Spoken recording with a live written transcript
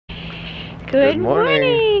Good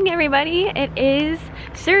morning, everybody. It is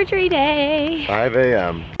surgery day. 5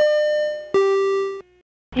 a.m.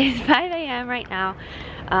 It's 5 a.m. right now.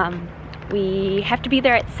 We have to be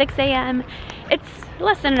there at 6 a.m. It's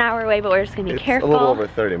less than an hour away, but we're just gonna be careful. It's a little over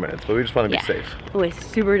 30 minutes, but we just want to be safe. Oh, it's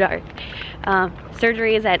super dark.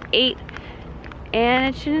 Surgery is at 8,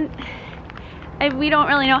 and it shouldn't. We don't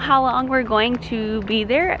really know how long we're going to be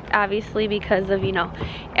there, obviously, because of, you know,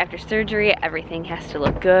 after surgery, everything has to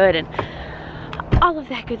look good and all of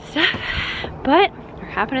that good stuff. But we're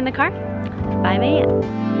hopping in the car, 5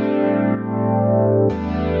 a.m.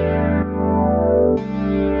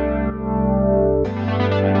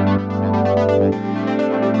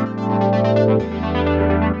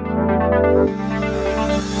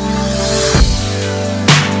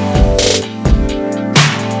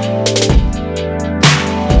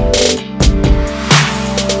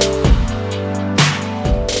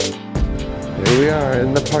 We are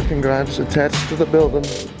in the parking garage attached to the building.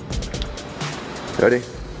 Ready?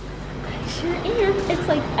 Sure am. It's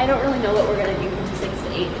like, I don't really know what we're gonna do from 6 to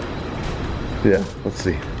 8. Yeah, let's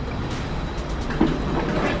see.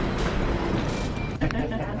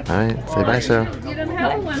 Alright, say bye, Sarah.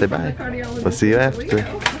 Say bye. We'll see you after.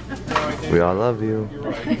 We all love you.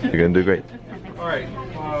 You're gonna do great.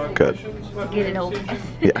 Good. Get it over.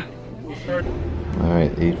 Yeah.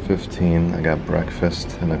 Alright, 8:15. I got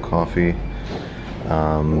breakfast and a coffee.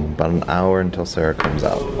 About an hour until Sarah comes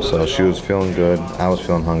out. So she was feeling good, I was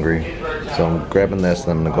feeling hungry. So I'm grabbing this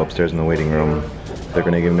and I'm gonna go upstairs in the waiting room. They're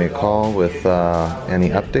gonna give me a call with any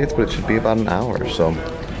updates, but it should be about an hour. So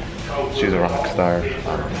she's a rock star.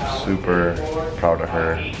 I'm super proud of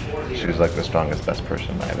her. She's like the strongest, best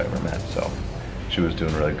person I've ever met. So she was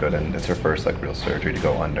doing really good, and it's her first like real surgery to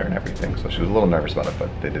go under and everything. So she was a little nervous about it, but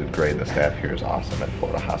they did great. The staff here is awesome at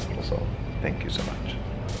Florida Hospital. So thank you so much.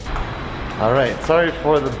 All right, sorry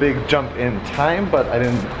for the big jump in time, but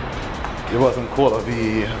it wasn't cool to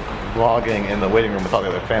be vlogging in the waiting room with all the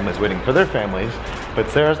other families waiting for their families. But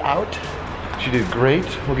Sarah's out, she did great.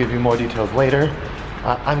 We'll give you more details later.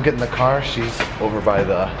 I'm getting the car. She's over by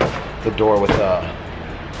the door with a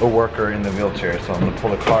worker in the wheelchair, so I'm gonna pull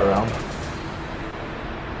the car around.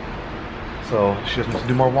 So she just needs to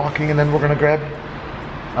do more walking, and then we're gonna grab,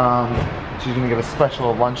 she's gonna get a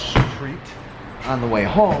special lunch treat on the way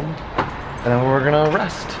home. And then we're gonna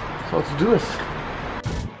rest. So let's do this.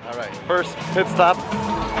 All right, first pit stop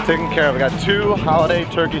taken care of. I got 2 holiday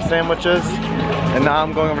turkey sandwiches, and now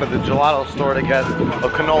I'm going over to the gelato store to get a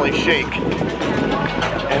cannoli shake.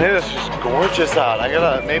 And it is just gorgeous out. I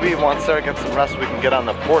gotta, maybe once Sarah gets some rest, we can get on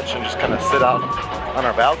the porch and just kind of sit out on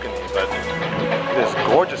our balcony. But it is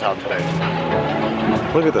gorgeous out today.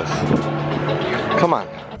 Look at this. Come on.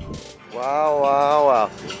 Wow, wow, wow.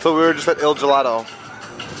 So we were just at Il Gelato.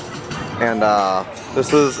 And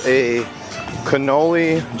this is a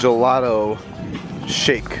cannoli gelato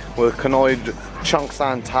shake with cannoli chunks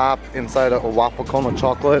on top inside a waffle cone with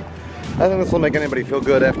chocolate. I think this will make anybody feel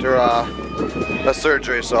good after a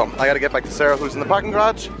surgery. So I gotta get back to Sarah, who's in the parking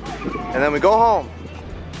garage, and then we go home.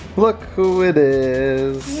 Look who it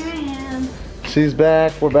is. Here I am. She's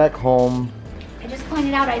back, we're back home. I just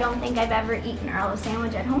pointed out I don't think I've ever eaten Earl of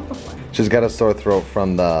Sandwich at home before. She's got a sore throat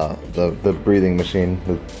from the breathing machine.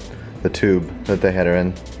 The tube that they had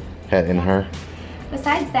in her.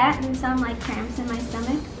 Besides that and some like cramps in my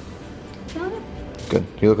stomach, feeling it. Good.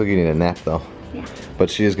 You look like you need a nap though. Yeah. But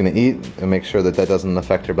she is gonna eat and make sure that doesn't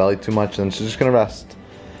affect her belly too much, and she's just gonna rest.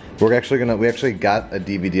 We actually got a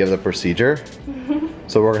DVD of the procedure,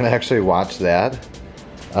 so we're gonna actually watch that.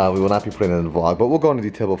 We will not be putting it in the vlog, but we'll go into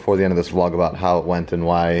detail before the end of this vlog about how it went and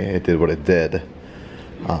why it did what it did.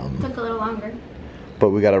 Took a little longer. But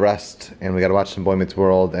we gotta rest, and we gotta watch some Boy Meets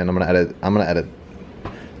World, and I'm gonna edit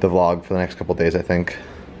the vlog for the next couple days, I think,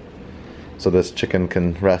 so this chicken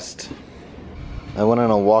can rest. I went on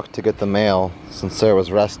a walk to get the mail since Sarah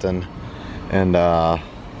was resting, and I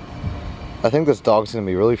think this dog's gonna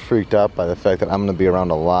be really freaked out by the fact that I'm gonna be around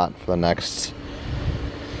a lot for the next,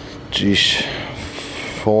 geesh,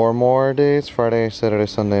 4 more days. Friday, Saturday,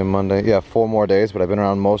 Sunday, Monday. Yeah, 4 more days, but I've been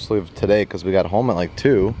around mostly of today because we got home at like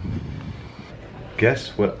 2. Guess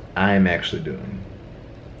what I'm actually doing?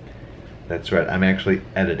 That's right, I'm actually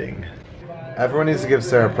editing. Everyone needs to give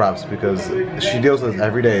Sarah props because she deals with this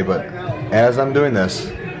every day, but as I'm doing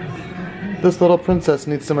this little princess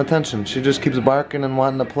needs some attention. She just keeps barking and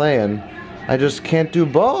wanting to play, and I just can't do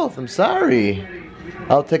both. I'm sorry.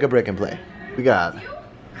 I'll take a break and play. We got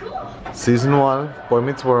Season 1, Boy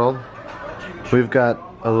Meets World. We've got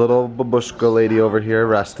a little babushka lady over here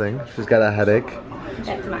resting. She's got a headache.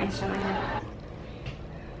 That's my stomach.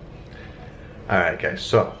 Alright guys,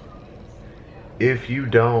 so if you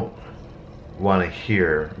don't want to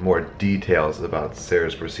hear more details about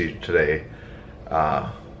Sarah's procedure today,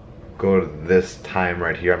 go to this time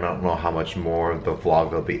right here. I don't know how much more of the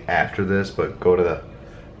vlog will be after this, but go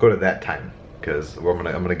to that time, because I'm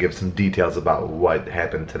gonna give some details about what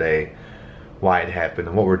happened today, why it happened,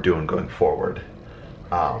 and what we're doing going forward.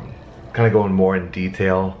 Kind of going more in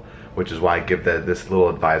detail, which is why I give this little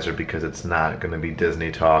advisor, because it's not going to be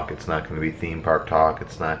Disney talk, it's not going to be theme park talk,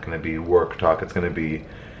 it's not going to be work talk, it's going to be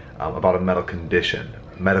about a medical condition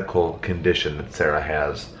that Sarah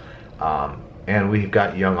has. And we've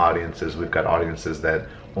got young audiences, we've got audiences that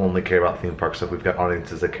only care about theme park stuff, we've got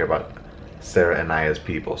audiences that care about Sarah and I as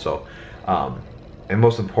people. So, and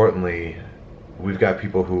most importantly, we've got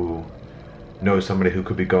people who know somebody who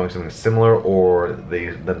could be going through something similar, or they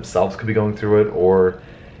themselves could be going through it, or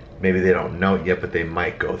maybe they don't know it yet, but they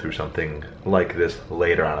might go through something like this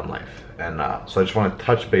later on in life. And so I just want to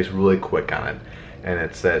touch base really quick on it. And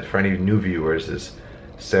it's that for any new viewers, is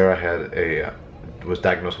Sarah was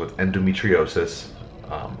diagnosed with endometriosis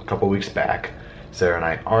a couple weeks back. Sarah and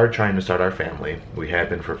I are trying to start our family. We have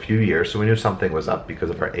been for a few years, so we knew something was up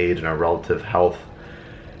because of our age and our relative health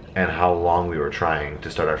and how long we were trying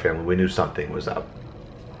to start our family. We knew something was up.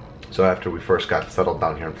 So after we first got settled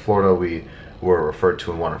down here in Florida, we were referred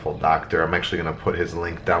to a wonderful doctor. I'm actually going to put his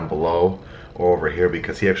link down below or over here,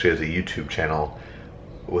 because he actually has a YouTube channel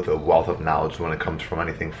with a wealth of knowledge when it comes from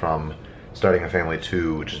anything from starting a family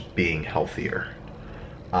to just being healthier,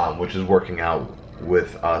 which is working out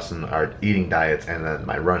with us and our eating diets, and then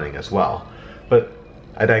my running as well. But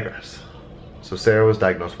I digress. So Sarah was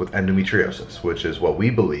diagnosed with endometriosis, which is what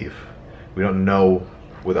we believe. We don't know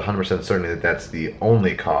with 100% certainty that that's the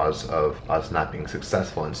only cause of us not being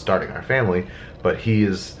successful in starting our family, but he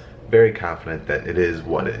is very confident that it is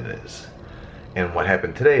what it is. And what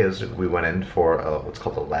happened today is we went in for what's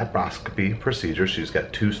called a laparoscopy procedure. She's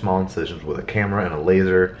got 2 small incisions with a camera and a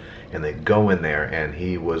laser, and they go in there, and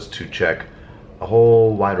he was to check a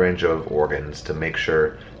whole wide range of organs to make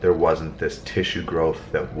sure there wasn't this tissue growth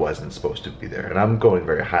that wasn't supposed to be there. And I'm going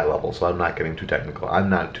very high level, so I'm not getting too technical. I'm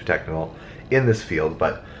not too technical in this field,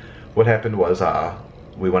 but what happened was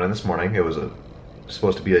we went in this morning. It was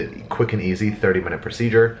supposed to be a quick and easy 30-minute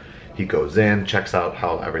procedure. He goes in, checks out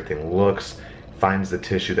how everything looks, finds the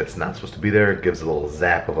tissue that's not supposed to be there, gives a little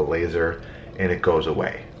zap of a laser, and it goes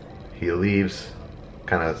away. He leaves,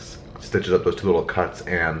 kind of stitches up those 2 little cuts,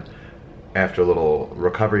 and after a little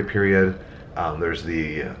recovery period, there's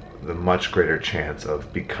the much greater chance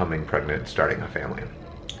of becoming pregnant and starting a family.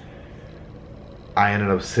 I ended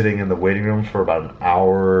up sitting in the waiting room for about an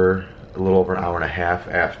hour, a little over an hour and a half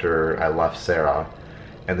after I left Sarah,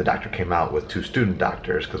 and the doctor came out with 2 student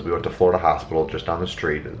doctors, because we went to Florida Hospital just down the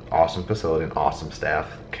street. An awesome facility and awesome staff.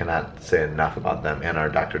 Cannot say enough about them, and our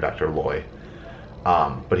doctor, Dr. Loy.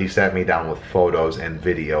 But he sat me down with photos and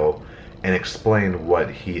video and explained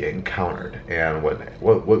what he encountered. And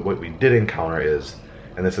what we did encounter is,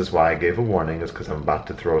 and this is why I gave a warning, is because I'm about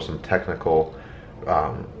to throw some technical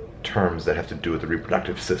terms that have to do with the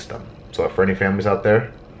reproductive system. So for any families out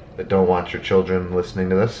there that don't want your children listening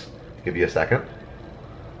to this, I'll give you a second.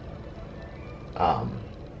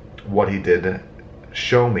 What he did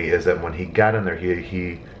show me is that when he got in there,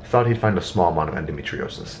 he thought he'd find a small amount of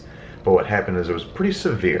endometriosis. But what happened is it was pretty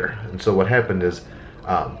severe. And so what happened is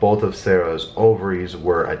both of Sarah's ovaries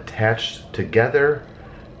were attached together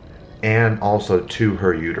and also to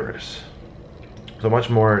her uterus. So much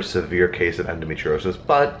more severe case of endometriosis,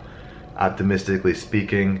 but optimistically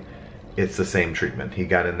speaking, it's the same treatment. He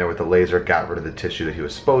got in there with the laser, got rid of the tissue that he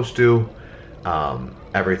was supposed to.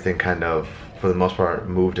 Everything kind of, for the most part,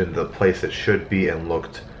 moved into the place it should be and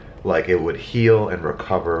looked like it would heal and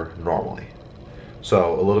recover normally.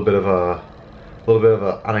 So a little bit of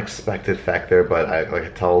an unexpected fact there, but like I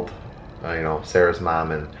told Sarah's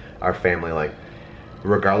mom and our family, like,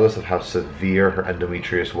 regardless of how severe her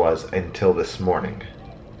endometriosis was until this morning,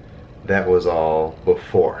 that was all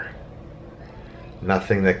before.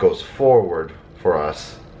 Nothing that goes forward for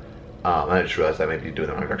us. I just realized I may be doing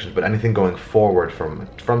the wrong directions, but anything going forward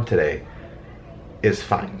from today is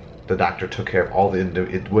fine. The doctor took care of all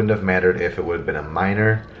it wouldn't have mattered if it would have been a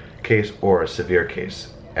minor case or a severe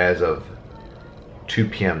case. As of 2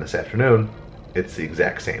 p.m. this afternoon, it's the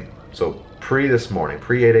exact same. So this morning,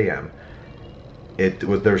 pre 8 a.m.,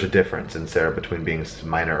 there's a difference in Sarah between being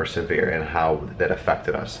minor or severe and how that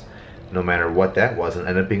affected us. No matter what that was, and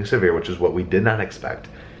ended up being severe, which is what we did not expect,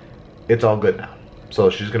 it's all good now. So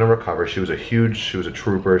she's gonna recover. She was a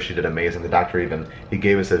trooper. She did amazing. The doctor he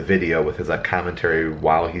gave us a video with his commentary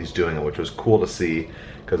while he's doing it, which was cool to see,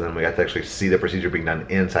 because then we got to actually see the procedure being done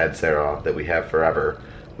inside Sarah that we have forever.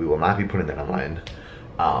 We will not be putting that online.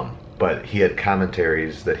 but he had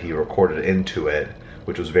commentaries that he recorded into it,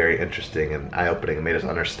 which was very interesting and eye-opening, and made us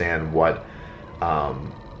understand what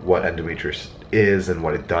endometriosis is and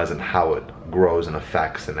what it does and how it grows and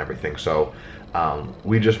affects and everything. So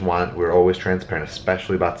we're always transparent,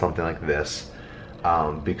 especially about something like this,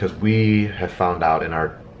 because we have found out in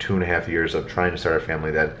our 2.5 years of trying to start a family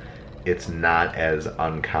that it's not as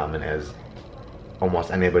uncommon as almost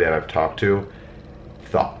anybody I've talked to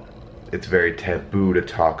thought. It's very taboo to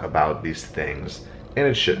talk about these things, and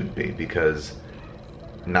it shouldn't be, because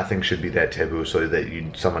nothing should be that taboo so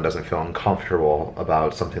that someone doesn't feel uncomfortable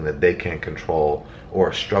about something that they can't control or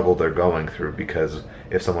a struggle they're going through. Because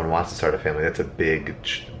if someone wants to start a family, that's a big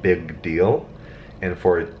deal, and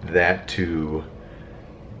for that to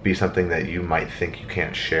be something that you might think you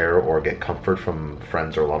can't share or get comfort from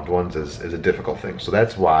friends or loved ones is a difficult thing. So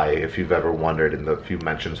that's why, if you've ever wondered, in the few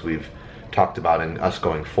mentions we've talked about in us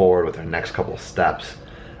going forward with our next couple of steps,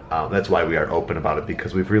 that's why we are open about it,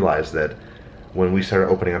 because we've realized that when we started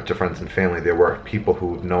opening up to friends and family, there were people who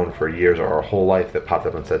we've known for years or our whole life that popped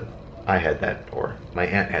up and said, I had that, or my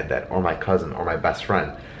aunt had that, or my cousin, or my best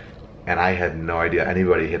friend. And I had no idea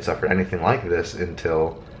anybody had suffered anything like this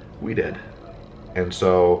until we did. And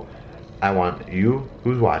so I want you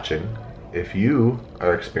who's watching, if you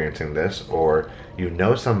are experiencing this, or you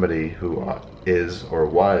know somebody who is or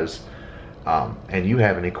was, and you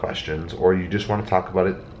have any questions, or you just want to talk about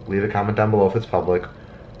it, leave a comment down below if it's public,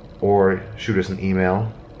 or shoot us an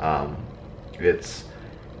email. It's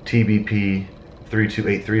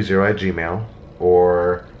tbp32830@gmail,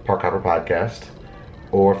 or Park Hopper Podcast,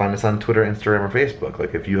 or find us on Twitter, Instagram, or Facebook.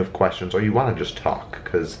 Like, if you have questions or you want to just talk,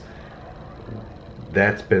 because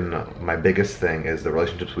that's been my biggest thing, is the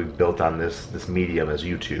relationships we've built on this medium as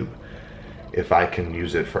YouTube. If I can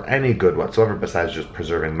use it for any good whatsoever besides just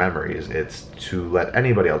preserving memories, it's to let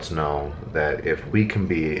anybody else know that if we can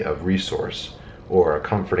be a resource or a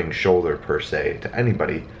comforting shoulder per se to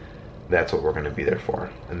anybody, that's what we're going to be there for.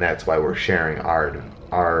 And that's why we're sharing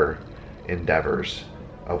our endeavors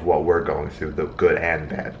of what we're going through, the good and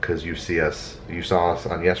bad. Because you saw us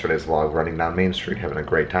on yesterday's vlog running down Main Street having a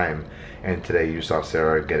great time, and today you saw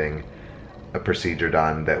Sarah getting a procedure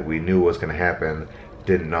done that we knew was going to happen,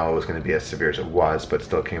 didn't know it was going to be as severe as it was, but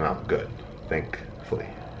still came out good, thankfully.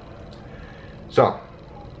 So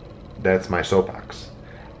that's my soapbox.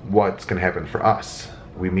 What's going to happen for us?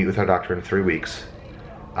 We meet with our doctor in 3 weeks.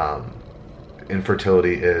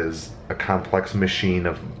 Infertility is a complex machine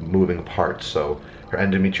of moving parts, so her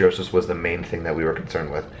endometriosis was the main thing that we were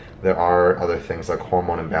concerned with. There are other things like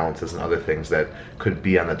hormone imbalances and other things that could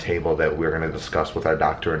be on the table that we're going to discuss with our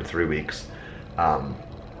doctor in 3 weeks.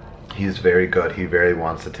 He's very good. He very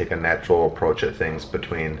wants to take a natural approach at things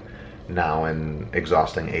between now and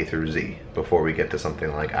exhausting A through Z before we get to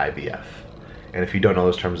something like IVF. And if you don't know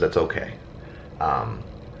those terms, that's okay.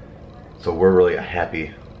 So we're really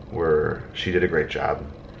happy. She did a great job.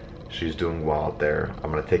 She's doing well out there.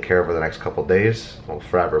 I'm going to take care of her the next couple days. Well,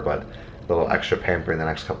 forever, but a little extra pampering the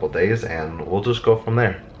next couple days, and we'll just go from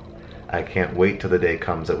there. I can't wait till the day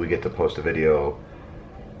comes that we get to post a video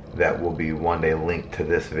that will be one day linked to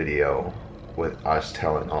this video with us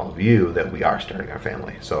telling all of you that we are starting our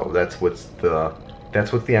family. So that's what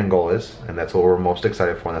the end goal is, and that's what we're most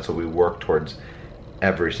excited for, and that's what we work towards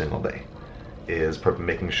every single day, is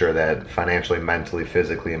making sure that financially, mentally,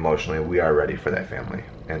 physically, emotionally, we are ready for that family.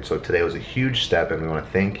 And so today was a huge step, and we want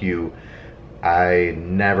to thank you. I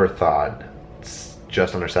never thought,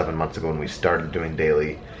 just under 7 months ago when we started doing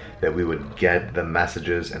daily, that we would get the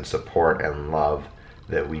messages and support and love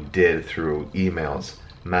that we did through emails,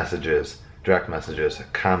 messages, direct messages,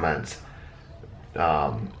 comments,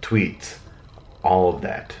 tweets, all of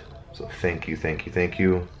that. So thank you, thank you, thank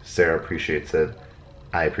you. Sarah appreciates it.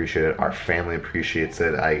 I appreciate it. Our family appreciates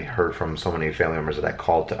it. I heard from so many family members that I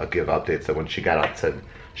called to give updates that when she got out said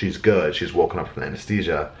she's good, she's woken up from the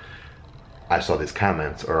anesthesia. I saw these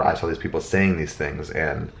comments, or I saw these people saying these things,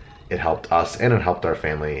 and it helped us and it helped our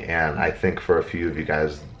family. And I think for a few of you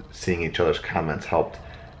guys, seeing each other's comments helped,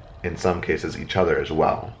 in some cases, each other as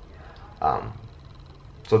well.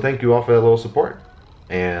 So thank you all for that little support.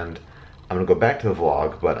 And I'm gonna go back to the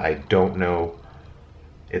vlog, but I don't know.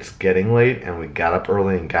 It's getting late, and we got up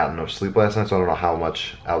early and got no sleep last night, so I don't know how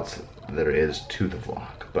much else there is to the vlog.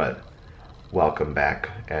 But welcome back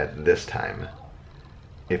at this time,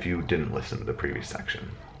 if you didn't listen to the previous section.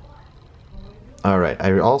 Alright,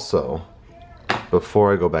 I also,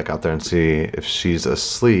 before I go back out there and see if she's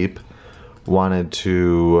asleep, wanted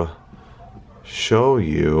to show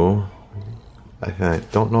you, I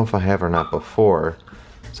don't know if I have or not before.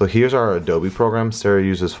 So here's our Adobe program. Sarah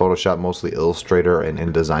uses Photoshop, mostly Illustrator and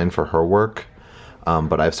InDesign for her work.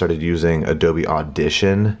 but I've started using Adobe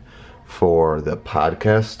Audition for the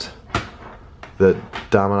podcast that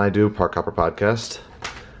Dom and I do, Park Hopper Podcast.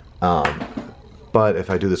 But if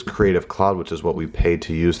I do this Creative Cloud, which is what we pay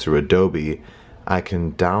to use through Adobe, I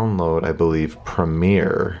can download, I believe,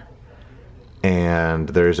 Premiere. And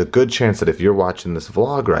there's a good chance that if you're watching this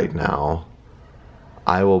vlog right now,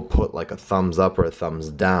 I will put like a thumbs up or a thumbs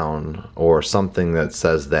down or something that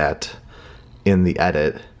says that in the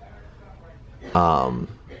edit,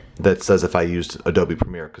 that says if I used Adobe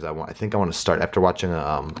Premiere, because I think I want to start after watching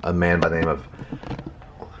a man by the name of,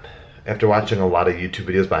 after watching a lot of YouTube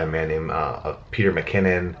videos by a man named Peter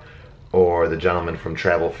McKinnon, or the gentleman from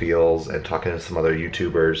Travel Feels, and talking to some other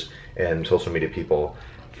YouTubers and social media people,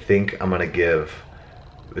 think I'm gonna give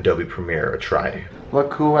Adobe Premiere a try.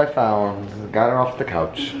 Look who I found. Got her off the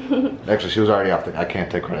couch. Actually, she was already off the, I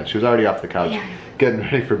can't take credit. She was already off the couch, getting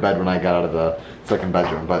ready for bed when I got out of the second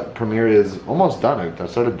bedroom. But Premiere is almost done. I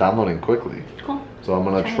started downloading quickly. Cool. So I'm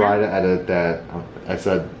gonna try to edit that. I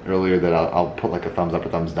said earlier that I'll put like a thumbs up or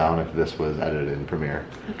thumbs down if this was edited in Premiere.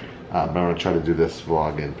 Okay. But I'm gonna try to do this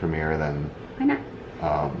vlog in Premiere, then why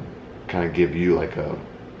not? Kind of give you like a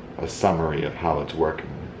summary of how it's working.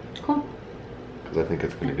 Cool. Because I think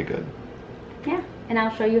it's going to be good. Yeah, and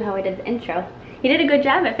I'll show you how I did the intro. You did a good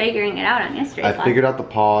job at figuring it out on yesterday's vlog. I figured out the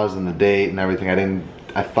pause and the date and everything.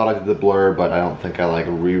 I thought I did the blur, but I don't think I like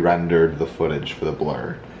re-rendered the footage for the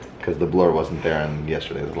blur, because the blur wasn't there in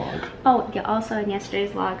yesterday's vlog. Oh, yeah, also in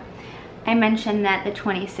yesterday's vlog, I mentioned that the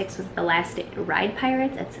 26th was the last day to ride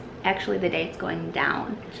Pirates. It's actually the day it's going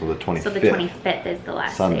down. So the 25th. So the 25th is the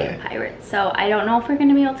last day of Pirates. So I don't know if we're going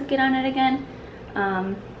to be able to get on it again.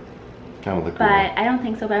 But I don't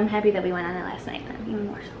think so, but I'm happy that we went on it last night, then, even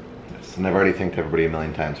more so. Yes, and I've already thanked everybody a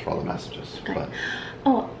million times for all the messages. Good. But.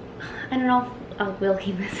 Oh, I don't know if we'll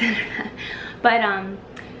keep this in or not, but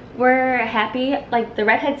we're happy. Like, the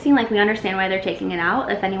redhead scene, like, we understand why they're taking it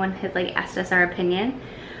out. If anyone has, like, asked us our opinion,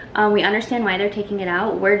 we understand why they're taking it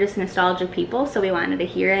out. We're just nostalgic people, so we wanted to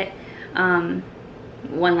hear it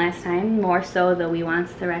one last time, more so the We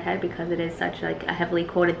Wants the redhead, because it is such, like, a heavily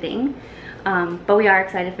quoted thing. But we are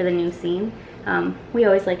excited for the new scene. We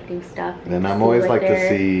always like new stuff. And I'm always like to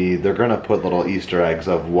see, they're gonna put little Easter eggs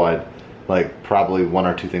of what, like probably one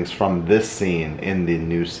or two things from this scene in the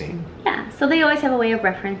new scene. Yeah, so they always have a way of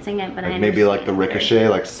referencing it, but like maybe like the ricochet,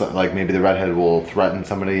 like maybe the redhead will threaten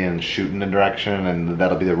somebody and shoot in a direction, and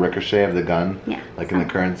that'll be the ricochet of the gun. Yeah. Like in the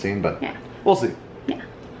current scene, but yeah, we'll see. Yeah.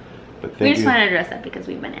 But we just wanted to address that because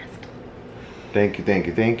we've been asked.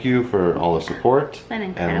 Thank you for all the support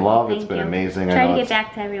and love. It's been amazing. Try to get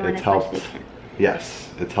back to everyone as much as we can. Yes,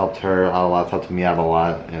 it's helped her out a lot. It's helped me out a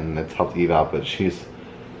lot, and it's helped Eve out. But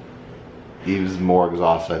Eve's more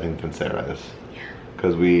exhausted, I think, than Sarah is. Yeah.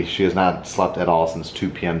 Because she has not slept at all since 2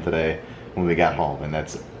 p.m. today when we got home, and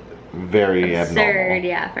that's very abnormal. Absurd,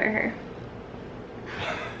 yeah, for her.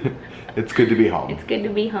 It's good to be home. It's good to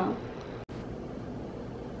be home.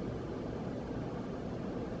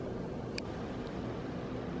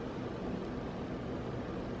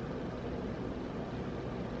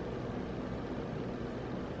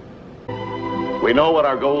 We know what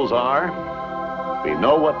our goals are. We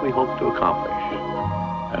know what we hope to accomplish.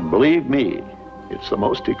 And believe me, it's the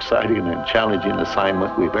most exciting and challenging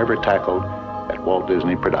assignment we've ever tackled at Walt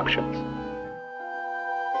Disney Productions.